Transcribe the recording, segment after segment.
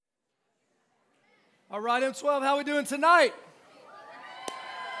All right, M12, how we doing tonight?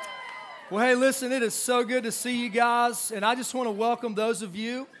 Well, hey, listen, it is so good to see you guys, and I just want to welcome those of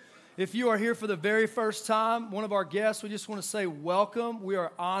you. If you are here for the very first time, one of our guests, we just want to say welcome. We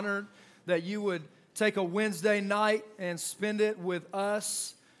are honored that you would take a Wednesday night and spend it with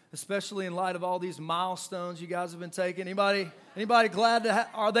us, especially in light of all these milestones you guys have been taking. Anybody glad to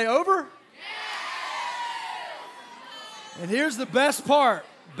are they over? And here's the best part.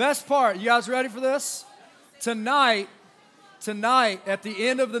 You guys ready for this? Tonight, at the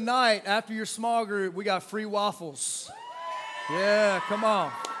end of the night, after your small group, we got free waffles. Yeah, come on.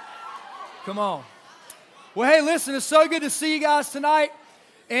 Well, hey, listen, it's so good to see you guys tonight.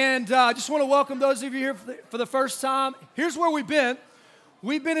 And I just want to welcome those of you here for the first time. Here's where we've been.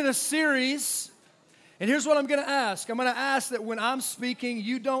 We've been in a series, and here's what I'm going to ask. I'm going to ask that when I'm speaking,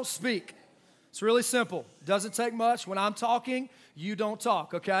 you don't speak. It's really simple. Doesn't take much. When I'm talking, you don't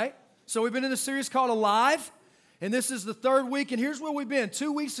talk, okay? So we've been in a series called Alive, and this is the third week, and here's where we've been.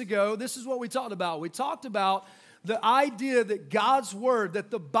 2 weeks ago, this is what we talked about. We talked about the idea that God's Word,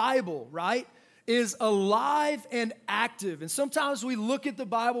 that the Bible, right, is alive and active. And sometimes we look at the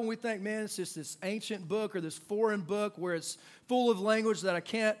Bible and we think, man, it's just this ancient book or this foreign book where it's full of language that I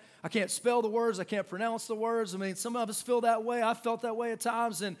can't spell the words, I can't pronounce the words. I mean, some of us feel that way. I felt that way at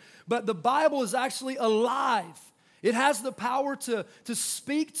times. But the Bible is actually alive. It has the power to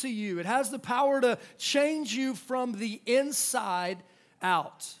speak to you. It has the power to change you from the inside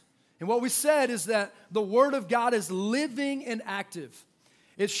out. And what we said is that the Word of God is living and active.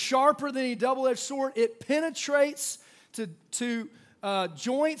 It's sharper than any double-edged sword. It penetrates to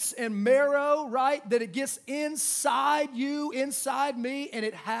joints and marrow, right? That it gets inside you, inside me, and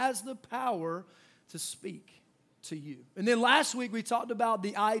it has the power to speak to you. And then last week we talked about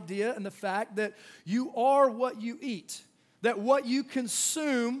the idea and the fact that you are what you eat. That what you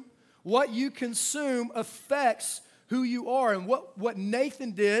consume affects who you are. And what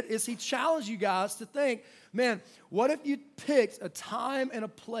Nathan did is he challenged you guys to think, man, what if you picked a time and a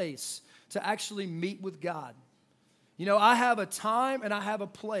place to actually meet with God? You know, I have a time and I have a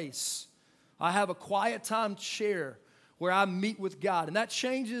place. I have a quiet time chair where I meet with God. And that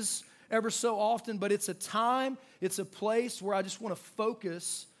changes ever so often, but it's a time, it's a place where I just want to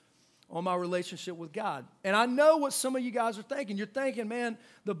focus on my relationship with God. And I know what some of you guys are thinking. You're thinking, man,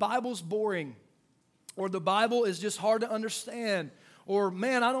 the Bible's boring, or the Bible is just hard to understand, or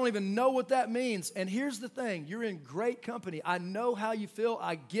man, I don't even know what that means. And here's the thing, you're in great company. I know how you feel.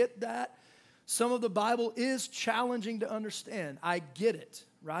 I get that. Some of the Bible is challenging to understand. I get it,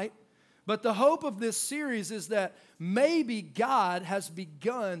 right? But the hope of this series is that maybe God has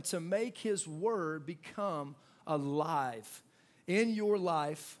begun to make His Word become alive in your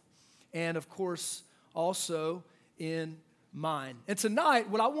life and, of course, also in mine. And tonight,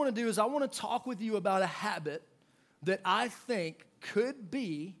 what I want to do is I want to talk with you about a habit that I think could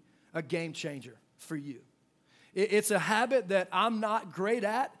be a game changer for you. It's a habit that I'm not great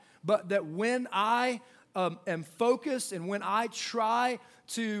at, but that when I am focused and when I try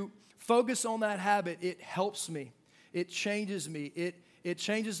to focus on that habit, it helps me. It changes me. It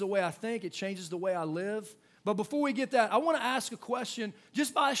changes the way I think. It changes the way I live. But before we get that, I want to ask a question,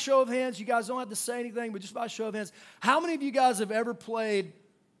 just by a show of hands. You guys don't have to say anything, but just by a show of hands. How many of you guys have ever played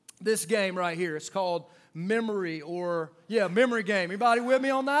this game right here? It's called Memory Memory Game. Anybody with me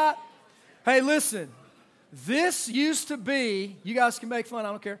on that? Hey, listen. This used to be, you guys can make fun, I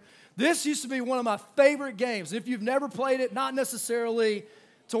don't care. This used to be one of my favorite games. If you've never played it, not necessarily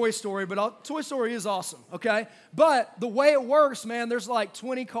Toy Story, but Toy Story is awesome, okay? But the way it works, man, there's like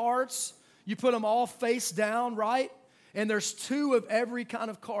 20 cards. You put them all face down, right? And there's 2 of every kind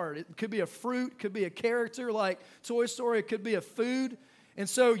of card. It could be a fruit, could be a character like Toy Story, it could be a food. And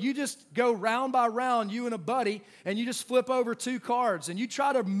so you just go round by round, you and a buddy, and you just flip over 2 cards. And you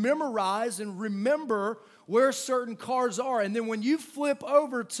try to memorize and remember where certain cards are. And then when you flip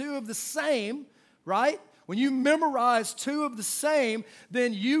over 2 of the same, right? When you memorize 2 of the same,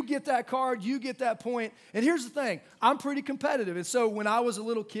 then you get that card, you get that point. And here's the thing, I'm pretty competitive. And so when I was a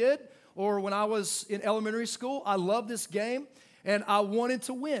little kid, or when I was in elementary school, I loved this game, and I wanted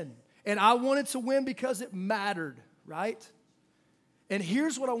to win. And I wanted to win because it mattered, right? And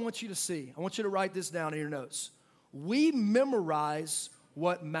here's what I want you to see. I want you to write this down in your notes. We memorize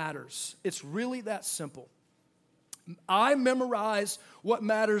what matters. It's really that simple. I memorize what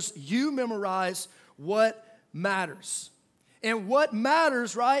matters. You memorize what matters. And what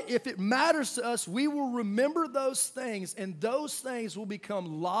matters, right? If it matters to us, we will remember those things, and those things will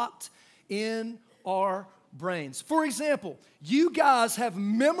become locked in our brains. For example, you guys have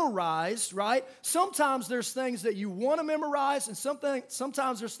memorized, right? Sometimes there's things that you want to memorize, and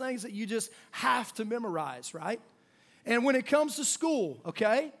sometimes there's things that you just have to memorize, right? And when it comes to school,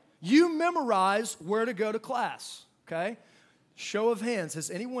 okay, you memorize where to go to class, okay? Show of hands, has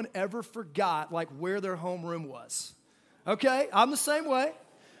anyone ever forgot like where their homeroom was? Okay, I'm the same way.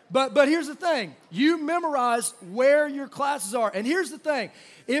 But here's the thing. You memorize where your classes are. And here's the thing.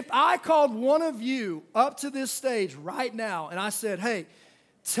 If I called one of you up to this stage right now and I said, hey,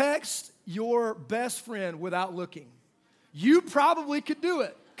 text your best friend without looking, you probably could do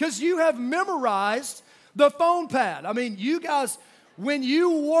it because you have memorized the phone pad. I mean, you guys, when you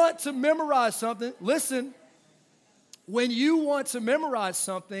want to memorize something, listen, when you want to memorize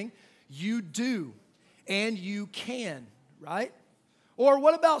something, you do and you can, right? Or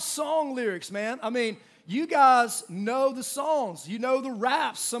what about song lyrics, man? I mean, you guys know the songs. You know the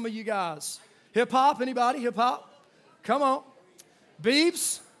raps, some of you guys. Hip-hop, anybody? Hip-hop? Come on.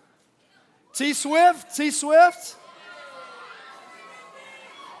 Beeps? T-Swift? T-Swift?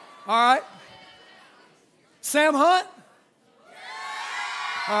 All right. Sam Hunt?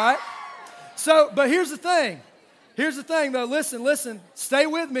 All right. So, but here's the thing. Here's the thing, though. Listen. Stay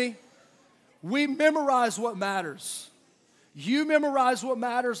with me. We memorize what matters. You memorize what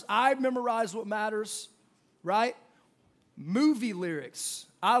matters. I memorize what matters, right? Movie lyrics.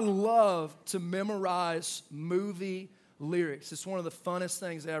 I love to memorize movie lyrics. It's one of the funnest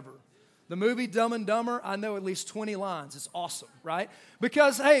things ever. The movie Dumb and Dumber, I know at least 20 lines. It's awesome, right?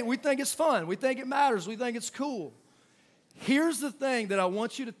 Because, hey, we think it's fun. We think it matters. We think it's cool. Here's the thing that I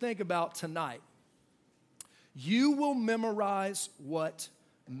want you to think about tonight. You will memorize what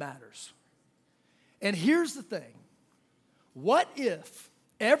matters. And here's the thing. What if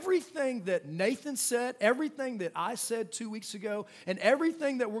everything that Nathan said, everything that I said 2 weeks ago, and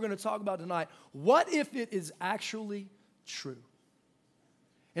everything that we're going to talk about tonight, what if it is actually true?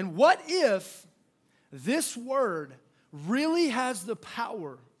 And what if this word really has the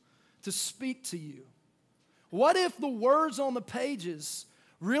power to speak to you? What if the words on the pages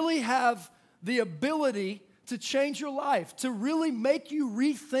really have the ability to change your life, to really make you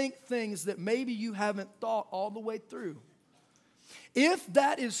rethink things that maybe you haven't thought all the way through? If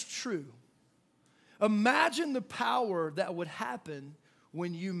that is true, imagine the power that would happen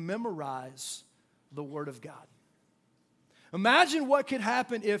when you memorize the Word of God. Imagine what could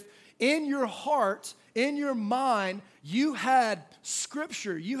happen if in your heart, in your mind, you had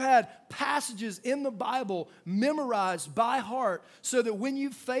Scripture, you had passages in the Bible memorized by heart so that when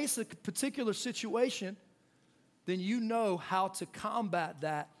you face a particular situation, then you know how to combat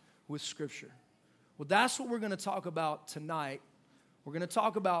that with Scripture. Well, that's what we're going to talk about tonight. We're going to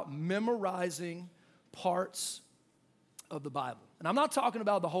talk about memorizing parts of the Bible. And I'm not talking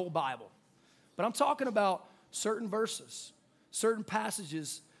about the whole Bible, but I'm talking about certain verses, certain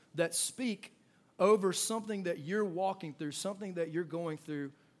passages that speak over something that you're walking through, something that you're going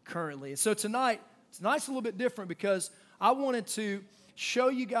through currently. And so tonight's a little bit different because I wanted to show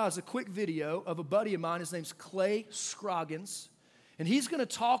you guys a quick video of a buddy of mine. His name's Clay Scroggins, and he's going to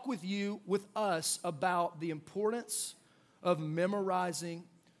talk with us about the importance of memorizing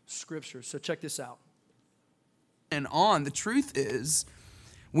Scripture. So check this out. And the truth is,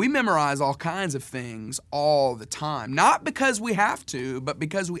 we memorize all kinds of things all the time. Not because we have to, but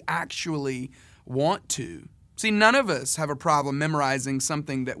because we actually want to. See, none of us have a problem memorizing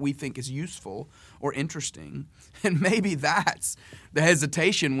something that we think is useful or interesting. And maybe that's the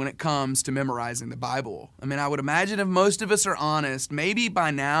hesitation when it comes to memorizing the Bible. I mean, I would imagine if most of us are honest, maybe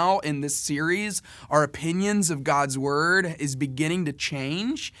by now in this series, our opinions of God's Word is beginning to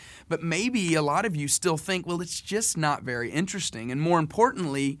change. But maybe a lot of you still think, well, it's just not very interesting. And more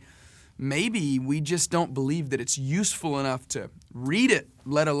importantly, maybe we just don't believe that it's useful enough to read it,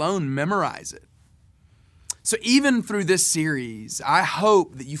 let alone memorize it. So even through this series, I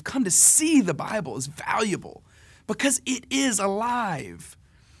hope that you've come to see the Bible as valuable because it is alive.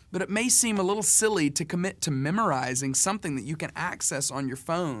 But it may seem a little silly to commit to memorizing something that you can access on your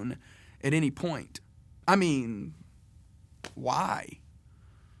phone at any point. I mean, why?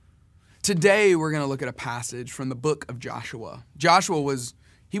 Today, we're going to look at a passage from the book of Joshua. Joshua was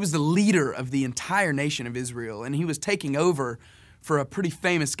the leader of the entire nation of Israel, and he was taking over for a pretty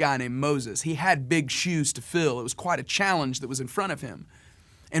famous guy named Moses. He had big shoes to fill. It was quite a challenge that was in front of him.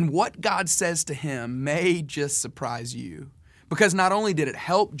 And what God says to him may just surprise you, because not only did it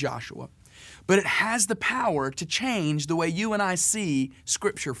help Joshua, but it has the power to change the way you and I see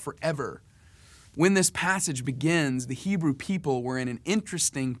Scripture forever. When this passage begins, the Hebrew people were in an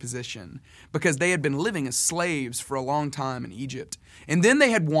interesting position because they had been living as slaves for a long time in Egypt. And then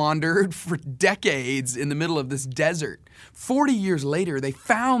they had wandered for decades in the middle of this desert. 40 years later, they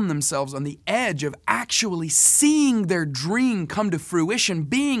found themselves on the edge of actually seeing their dream come to fruition,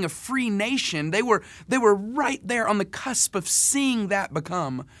 being a free nation. They were right there on the cusp of seeing that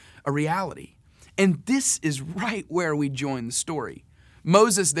become a reality. And this is right where we join the story.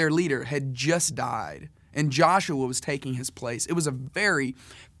 Moses, their leader, had just died, and Joshua was taking his place. It was a very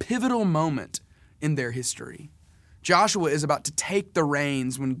pivotal moment in their history. Joshua is about to take the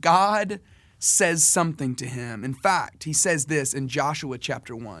reins when God says something to him. In fact, he says this in Joshua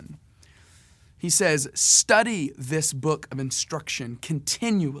chapter 1. He says, "Study this book of instruction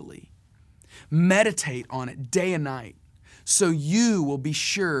continually. Meditate on it day and night, so you will be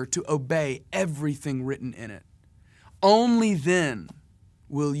sure to obey everything written in it. Only then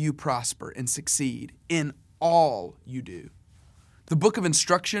will you prosper and succeed in all you do." The book of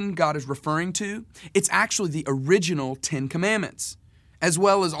instruction God is referring to, it's actually the original 10 Commandments, as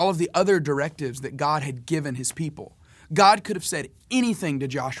well as all of the other directives that God had given his people. God could have said anything to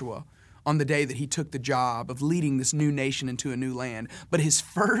Joshua on the day that he took the job of leading this new nation into a new land. But his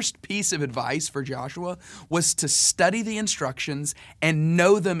first piece of advice for Joshua was to study the instructions and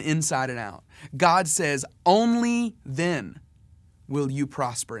know them inside and out. God says, only then will you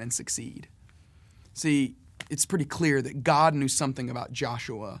prosper and succeed. See, it's pretty clear that God knew something about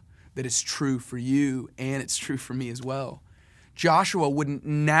Joshua that is true for you, and it's true for me as well. Joshua wouldn't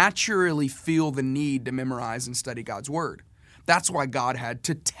naturally feel the need to memorize and study God's word. That's why God had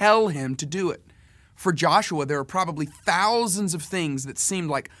to tell him to do it. For Joshua, there are probably thousands of things that seemed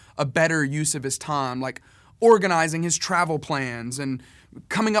like a better use of his time, like organizing his travel plans and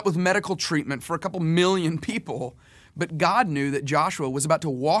coming up with medical treatment for a couple million people. But God knew that Joshua was about to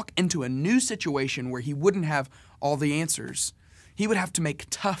walk into a new situation where he wouldn't have all the answers. He would have to make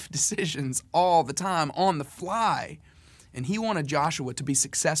tough decisions all the time, on the fly. And he wanted Joshua to be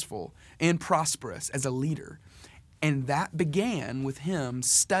successful and prosperous as a leader. And that began with him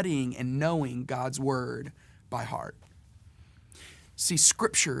studying and knowing God's word by heart. See,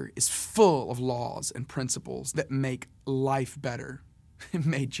 Scripture is full of laws and principles that make life better. It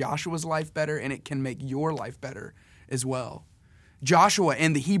made Joshua's life better, and it can make your life better as well. Joshua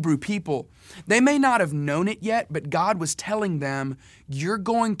and the Hebrew people, they may not have known it yet, but God was telling them, you're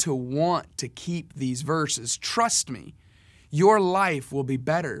going to want to keep these verses. Trust me, your life will be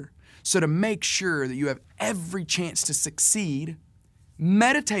better. So to make sure that you have every chance to succeed,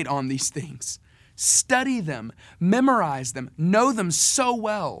 meditate on these things. Study them, memorize them, know them so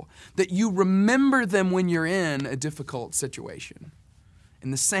well that you remember them when you're in a difficult situation.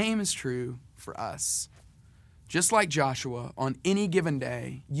 And the same is true for us. Just like Joshua, on any given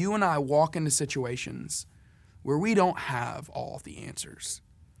day, you and I walk into situations where we don't have all the answers.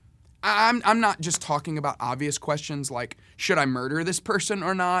 I'm not just talking about obvious questions like, should I murder this person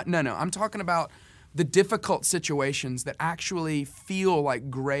or not? No, I'm talking about the difficult situations that actually feel like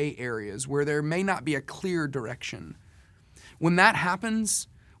gray areas where there may not be a clear direction. When that happens,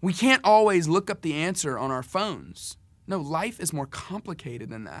 we can't always look up the answer on our phones. No, life is more complicated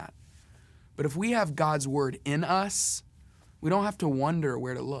than that. But if we have God's word in us, we don't have to wonder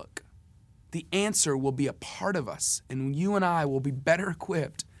where to look. The answer will be a part of us, and you and I will be better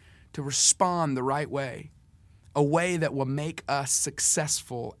equipped to respond the right way, a way that will make us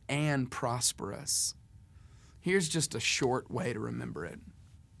successful and prosperous. Here's just a short way to remember it.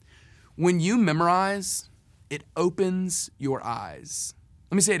 When you memorize, it opens your eyes.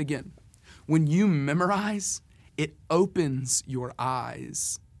 Let me say it again. When you memorize, it opens your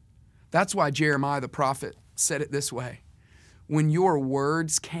eyes. That's why Jeremiah the prophet said it this way. When your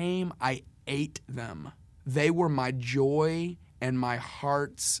words came, I ate them. They were my joy and my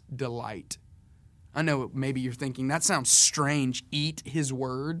heart's delight. I know maybe you're thinking, that sounds strange, eat his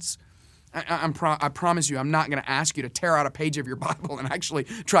words. I promise you, I'm not going to ask you to tear out a page of your Bible and actually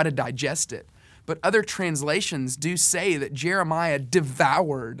try to digest it. But other translations do say that Jeremiah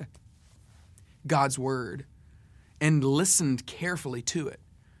devoured God's word and listened carefully to it.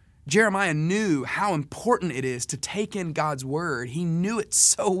 Jeremiah knew how important it is to take in God's word. He knew it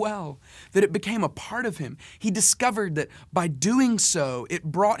so well that it became a part of him. He discovered that by doing so, it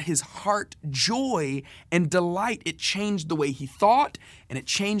brought his heart joy and delight. It changed the way he thought, and it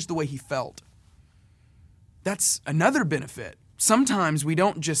changed the way he felt. That's another benefit. Sometimes we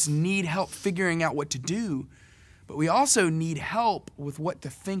don't just need help figuring out what to do, but we also need help with what to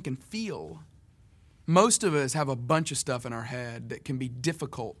think and feel. Most of us have a bunch of stuff in our head that can be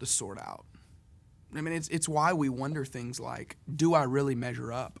difficult to sort out. I mean, it's why we wonder things like, do I really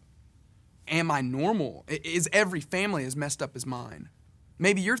measure up? am I normal? Is every family as messed up as mine?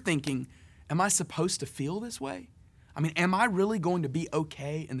 Maybe you're thinking, am I supposed to feel this way? I mean, am I really going to be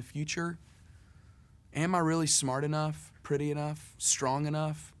okay in the future? Am I really smart enough, pretty enough, strong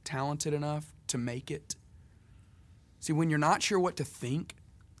enough, talented enough to make it? See, when you're not sure what to think,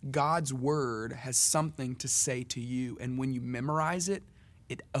 God's word has something to say to you, and when you memorize it,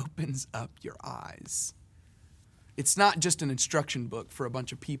 it opens up your eyes. It's not just an instruction book for a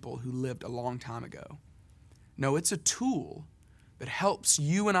bunch of people who lived a long time ago. No, it's a tool that helps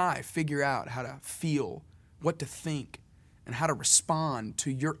you and I figure out how to feel, what to think, and how to respond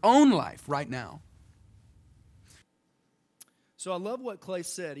to your own life right now. So I love what Clay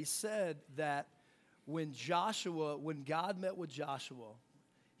said. He said that when God met with Joshua,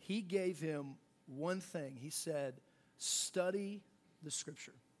 he gave him one thing. He said, study the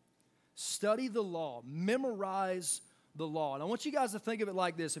scripture. Study the law. Memorize the law. And I want you guys to think of it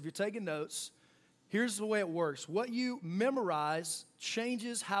like this. If you're taking notes, here's the way it works. What you memorize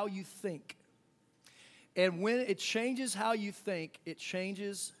changes how you think. And when it changes how you think, it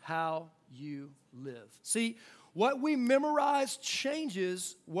changes how you live. See, what we memorize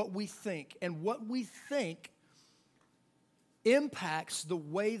changes what we think. And what we think impacts the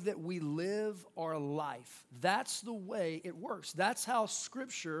way that we live our life. That's the way it works. That's how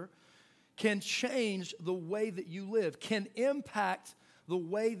Scripture can change the way that you live, can impact the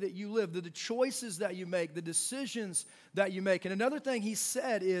way that you live, the choices that you make, the decisions that you make. And another thing he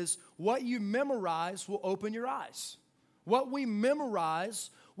said is what you memorize will open your eyes. What we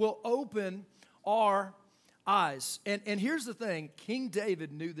memorize will open our eyes. And here's the thing, King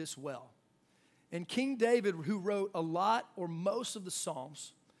David knew this well. And King David, who wrote a lot or most of the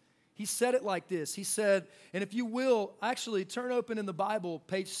Psalms, he said it like this. He said, and if you will, actually turn open in the Bible,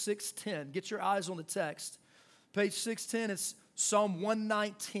 page 610. Get your eyes on the text. Page 610, it's Psalm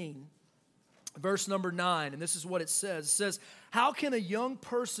 119, verse number 9. And this is what it says. It says, how can a young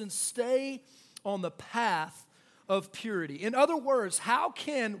person stay on the path of purity? In other words, how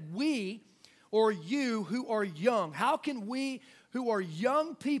can we or you who are young, how can we who are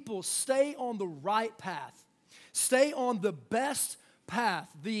young people stay on the right path? Stay on the best path,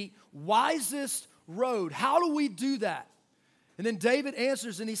 the wisest road. How do we do that? And then David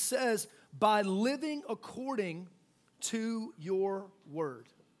answers and he says, by living according to your word.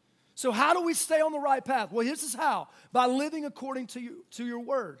 So how do we stay on the right path? Well, this is how. By living according to your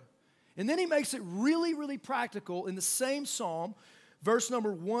word. And then he makes it really, really practical in the same psalm, verse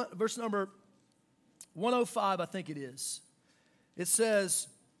number 105, I think it is. It says,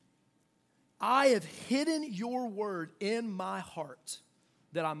 I have hidden your word in my heart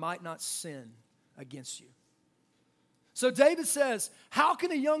that I might not sin against you. So David says, how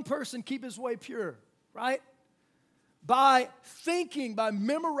can a young person keep his way pure, right? By thinking, by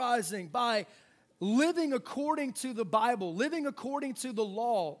memorizing, by living according to the Bible, living according to the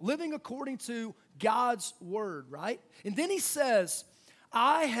law, living according to God's word, right? And then he says,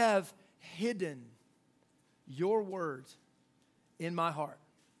 I have hidden your word in my heart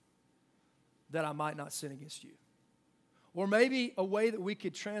that I might not sin against you. Or maybe a way that we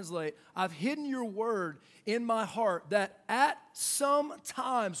could translate, I've hidden your word in my heart that at some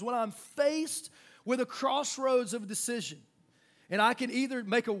times when I'm faced with a crossroads of a decision, and I can either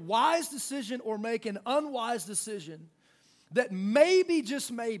make a wise decision or make an unwise decision, that maybe,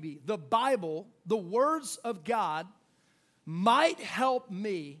 just maybe, the Bible, the words of God, might help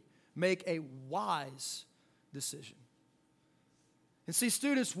me make a wise decision. And see,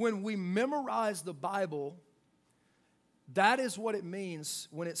 students, when we memorize the Bible, that is what it means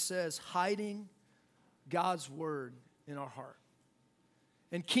when it says hiding God's word in our heart.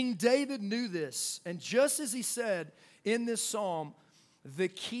 And King David knew this. And just as he said in this psalm, the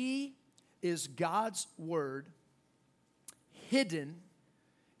key is God's word hidden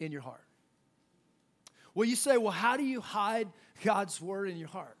in your heart. Well, you say, well, how do you hide God's word in your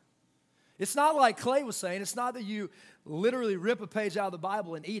heart? It's not like Clay was saying. It's not that you literally rip a page out of the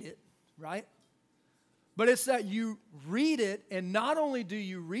Bible and eat it, right? But it's that you read it, and not only do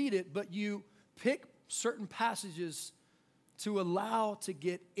you read it, but you pick certain passages to allow to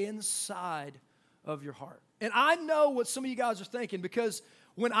get inside of your heart. And I know what some of you guys are thinking, because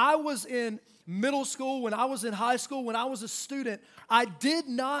when I was in middle school, when I was in high school, when I was a student, I did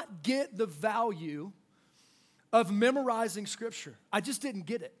not get the value of memorizing Scripture. I just didn't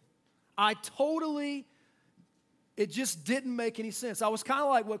get it. It just didn't make any sense. I was kind of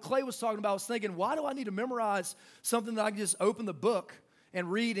like what Clay was talking about. I was thinking, why do I need to memorize something that I can just open the book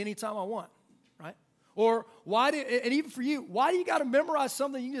and read anytime I want, right? Or and even for you, why do you got to memorize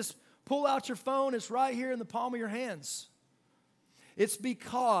something you can just pull out your phone, it's right here in the palm of your hands? It's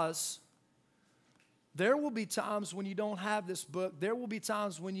because There will be times when you don't have this book. There will be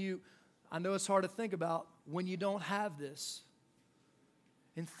times when I know it's hard to think about, when you don't have this.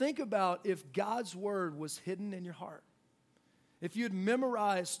 And think about if God's word was hidden in your heart. If you had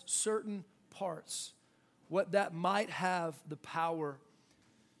memorized certain parts, what that might have the power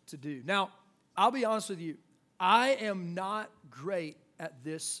to do. Now, I'll be honest with you. I am not great at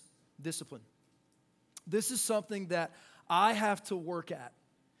this discipline. This is something that I have to work at.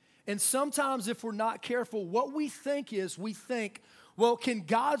 And sometimes if we're not careful, what we think, well, can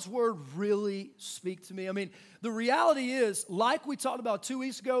God's word really speak to me? I mean, the reality is, like we talked about 2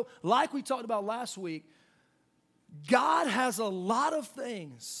 weeks ago, like we talked about last week, God has a lot of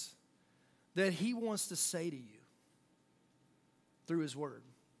things that he wants to say to you through his word.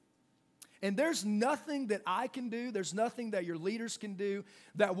 And there's nothing that I can do, there's nothing that your leaders can do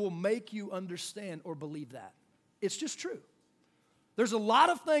that will make you understand or believe that. It's just true. There's a lot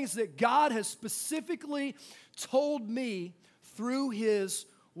of things that God has specifically told me through his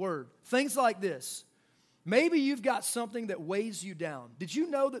word. Things like this. Maybe you've got something that weighs you down. Did you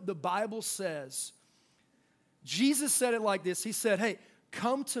know that the Bible says, Jesus said it like this. He said, hey,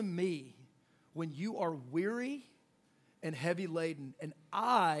 come to me when you are weary and heavy laden, and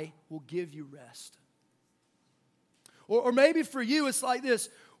I will give you rest. Or maybe for you, it's like this.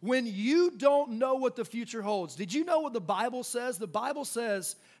 When you don't know what the future holds, did you know what the Bible says? The Bible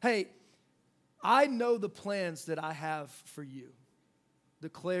says, hey, I know the plans that I have for you,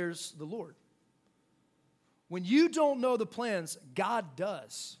 declares the Lord. When you don't know the plans, God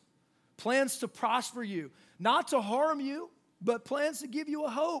does. Plans to prosper you, not to harm you, but plans to give you a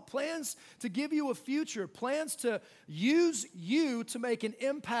hope, plans to give you a future, plans to use you to make an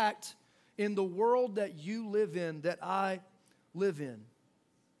impact in the world that you live in, that I live in.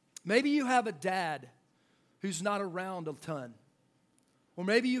 Maybe you have a dad who's not around a ton. Or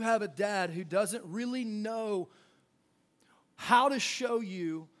maybe you have a dad who doesn't really know how to show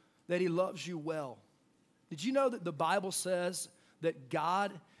you that he loves you well. Did you know that the Bible says that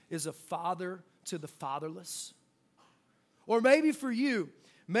God is a father to the fatherless? Or maybe for you,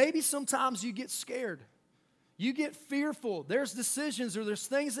 maybe sometimes you get scared. You get fearful. There's decisions or there's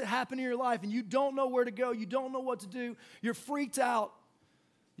things that happen in your life and you don't know where to go. You don't know what to do. You're freaked out.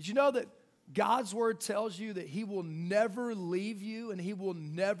 Did you know that God's word tells you that he will never leave you and he will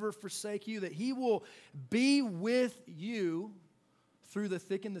never forsake you, that he will be with you through the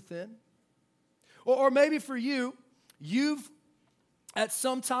thick and the thin? Or maybe for you, at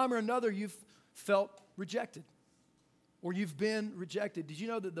some time or another, you've felt rejected or you've been rejected. Did you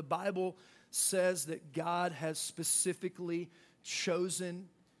know that the Bible says that God has specifically chosen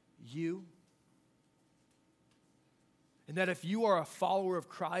you? And that if you are a follower of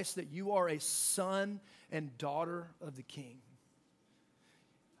Christ, that you are a son and daughter of the King.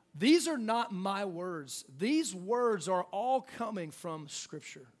 These are not my words. These words are all coming from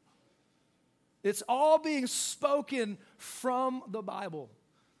Scripture. It's all being spoken from the Bible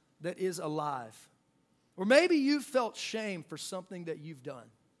that is alive. Or maybe you felt shame for something that you've done.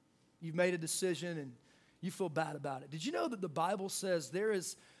 You've made a decision and you feel bad about it. Did you know that the Bible says there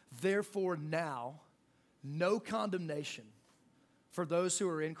is therefore now no condemnation for those who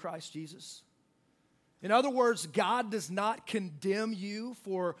are in Christ Jesus? In other words, God does not condemn you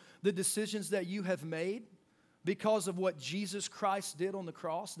for the decisions that you have made because of what Jesus Christ did on the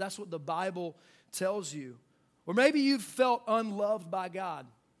cross. That's what the Bible tells you. Or maybe you've felt unloved by God.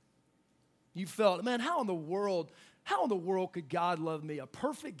 You felt, man, how in the world could God love me? A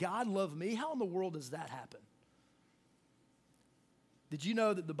perfect God love me? How in the world does that happen? Did you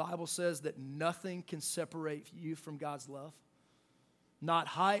know that the Bible says that nothing can separate you from God's love? Not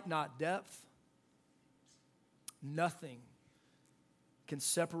height, not depth. Nothing can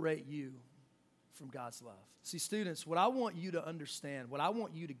separate you from God's love. See, students, what I want you to understand, what I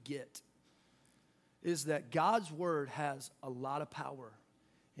want you to get, is that God's word has a lot of power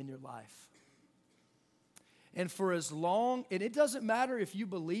in your life. And for as long, and it doesn't matter if you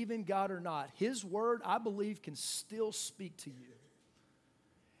believe in God or not, his word, I believe, can still speak to you.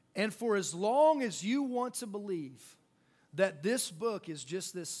 And for as long as you want to believe that this book is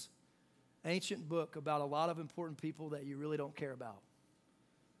just this ancient book about a lot of important people that you really don't care about,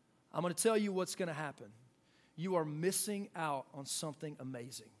 I'm going to tell you what's going to happen. You are missing out on something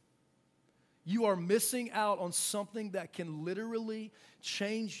amazing. You are missing out on something that can literally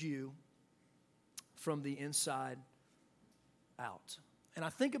change you from the inside out. And I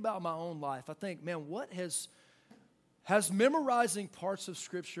think about my own life. I think, man, what has memorizing parts of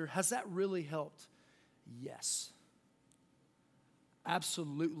Scripture, has that really helped? Yes.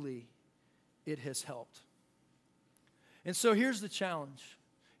 Absolutely, it has helped. And so here's the challenge.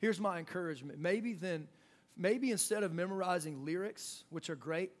 here's my encouragement. Maybe instead of memorizing lyrics, which are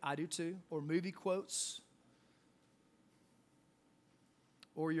great, I do too, or movie quotes,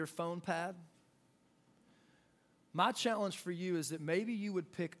 or your phone pad, my challenge for you is that maybe you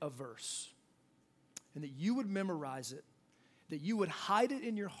would pick a verse and that you would memorize it, that you would hide it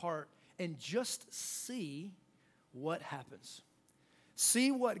in your heart and just see what happens.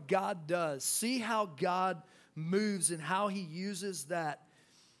 See what God does. See how God moves and how He uses that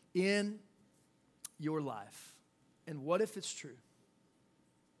in your life. And what if it's true?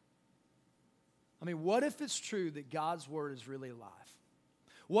 I mean, what if it's true that God's Word is really alive?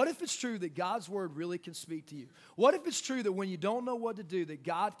 What if it's true that God's Word really can speak to you? What if it's true that when you don't know what to do, that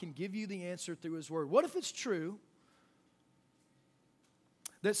God can give you the answer through His Word? What if it's true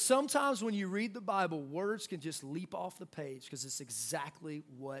that sometimes when you read the Bible, words can just leap off the page because it's exactly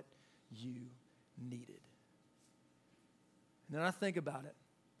what you needed? And then I think about it,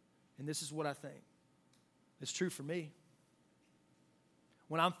 and this is what I think. It's true for me.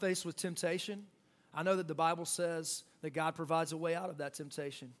 When I'm faced with temptation, I know that the Bible says that God provides a way out of that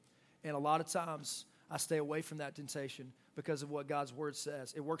temptation. And a lot of times, I stay away from that temptation because of what God's Word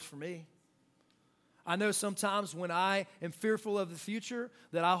says. It works for me. I know sometimes when I am fearful of the future,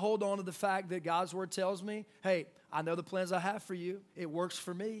 that I hold on to the fact that God's Word tells me, hey, I know the plans I have for you. It works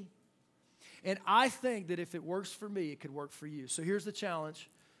for me. And I think that if it works for me, it could work for you. So here's the challenge.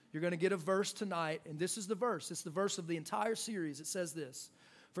 You're going to get a verse tonight, and this is the verse. It's the verse of the entire series. It says this: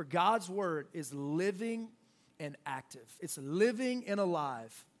 for God's Word is living and active. It's living and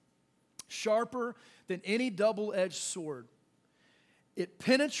alive, sharper than any double-edged sword. It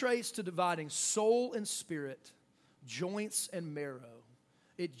penetrates to dividing soul and spirit, joints and marrow.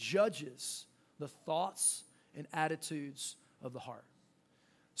 It judges the thoughts and attitudes of the heart.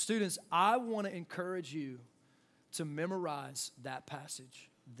 Students, I want to encourage you to memorize that passage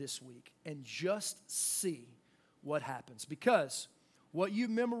this week and just see what happens. Because what you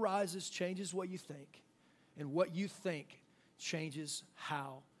memorizes changes what you think, and what you think changes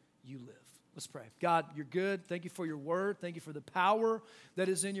how you live. Let's pray. God, you're good. Thank you for your word. Thank you for the power that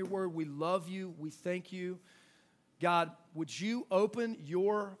is in your word. We love you. We thank you. God, would you open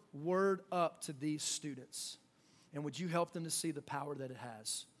your word up to these students? And would you help them to see the power that it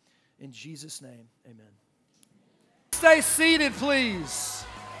has? In Jesus' name, amen. Stay seated, please.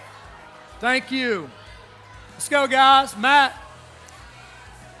 Thank you. Let's go, guys. Matt,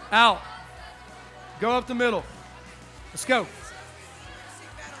 out. Go up the middle. Let's go.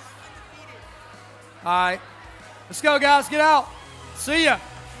 All right. Let's go, guys. Get out. See ya.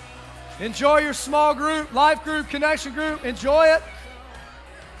 Enjoy your small group, life group, connection group. Enjoy it.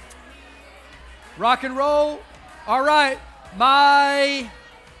 Rock and roll. All right. My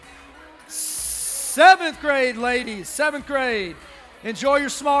 7th grade ladies, 7th grade. Enjoy your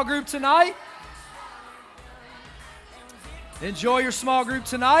small group tonight. Enjoy your small group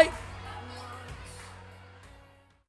tonight.